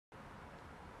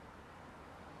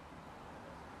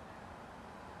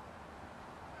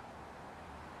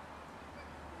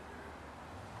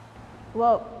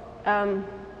Well,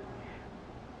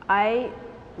 I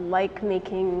like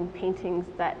making paintings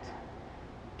that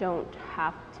don't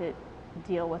have to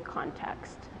deal with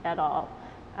context at all.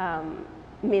 I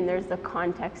mean, there's a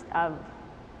context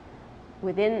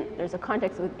within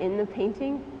the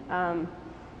painting.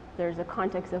 There's a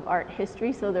context of art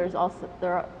history, so there's a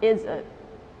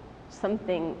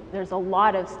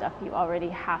lot of stuff you already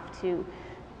have to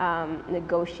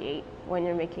negotiate when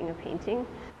you're making a painting.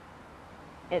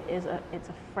 It's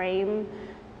a frame,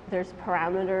 there's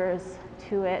parameters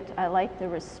to it. I like the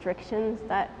restrictions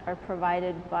that are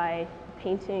provided by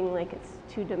painting, like it's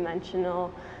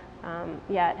two-dimensional,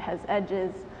 yeah, it has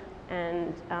edges,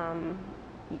 and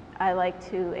I like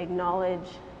to acknowledge,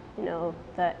 you know,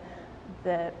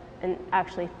 and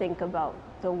actually think about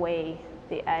the way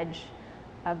the edge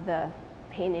of the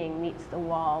painting meets the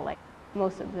wall. Like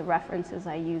most of the references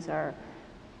I use are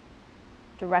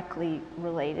directly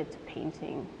related to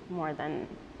painting more than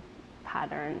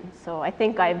pattern. So I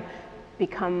think I've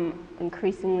become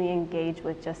increasingly engaged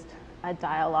with just a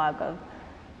dialogue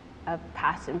of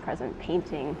past and present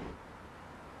painting.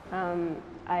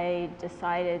 I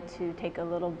decided to take a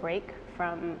little break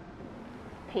from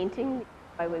painting.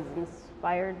 I was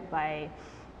inspired by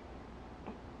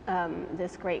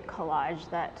this great collage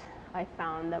that I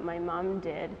found that my mom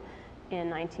did in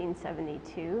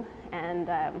 1972, and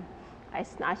I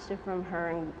snatched it from her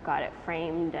and got it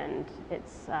framed, and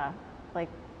it's like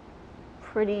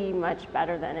pretty much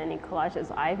better than any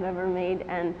collages I've ever made,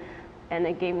 and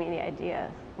it gave me the idea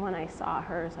when I saw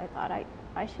hers. I thought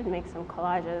I should make some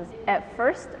collages. At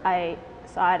first I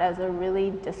saw it as a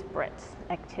really disparate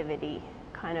activity,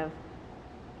 kind of.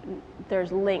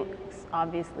 There's links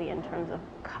obviously in terms of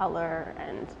color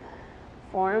and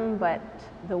form, but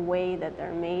the way that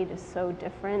they're made is so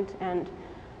different and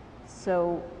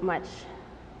so much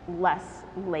less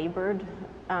labored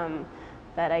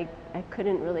that I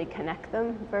couldn't really connect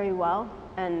them very well.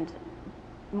 And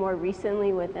more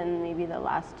recently, within maybe the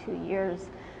last 2 years,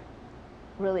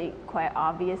 really quite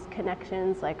obvious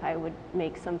connections, like I would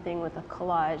make something with a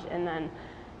collage and then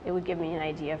it would give me an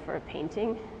idea for a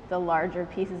painting. The larger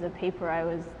pieces of paper I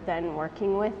was then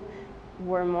working with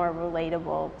were more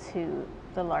relatable to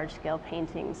the large-scale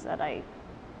paintings that I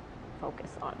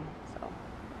focus on. So.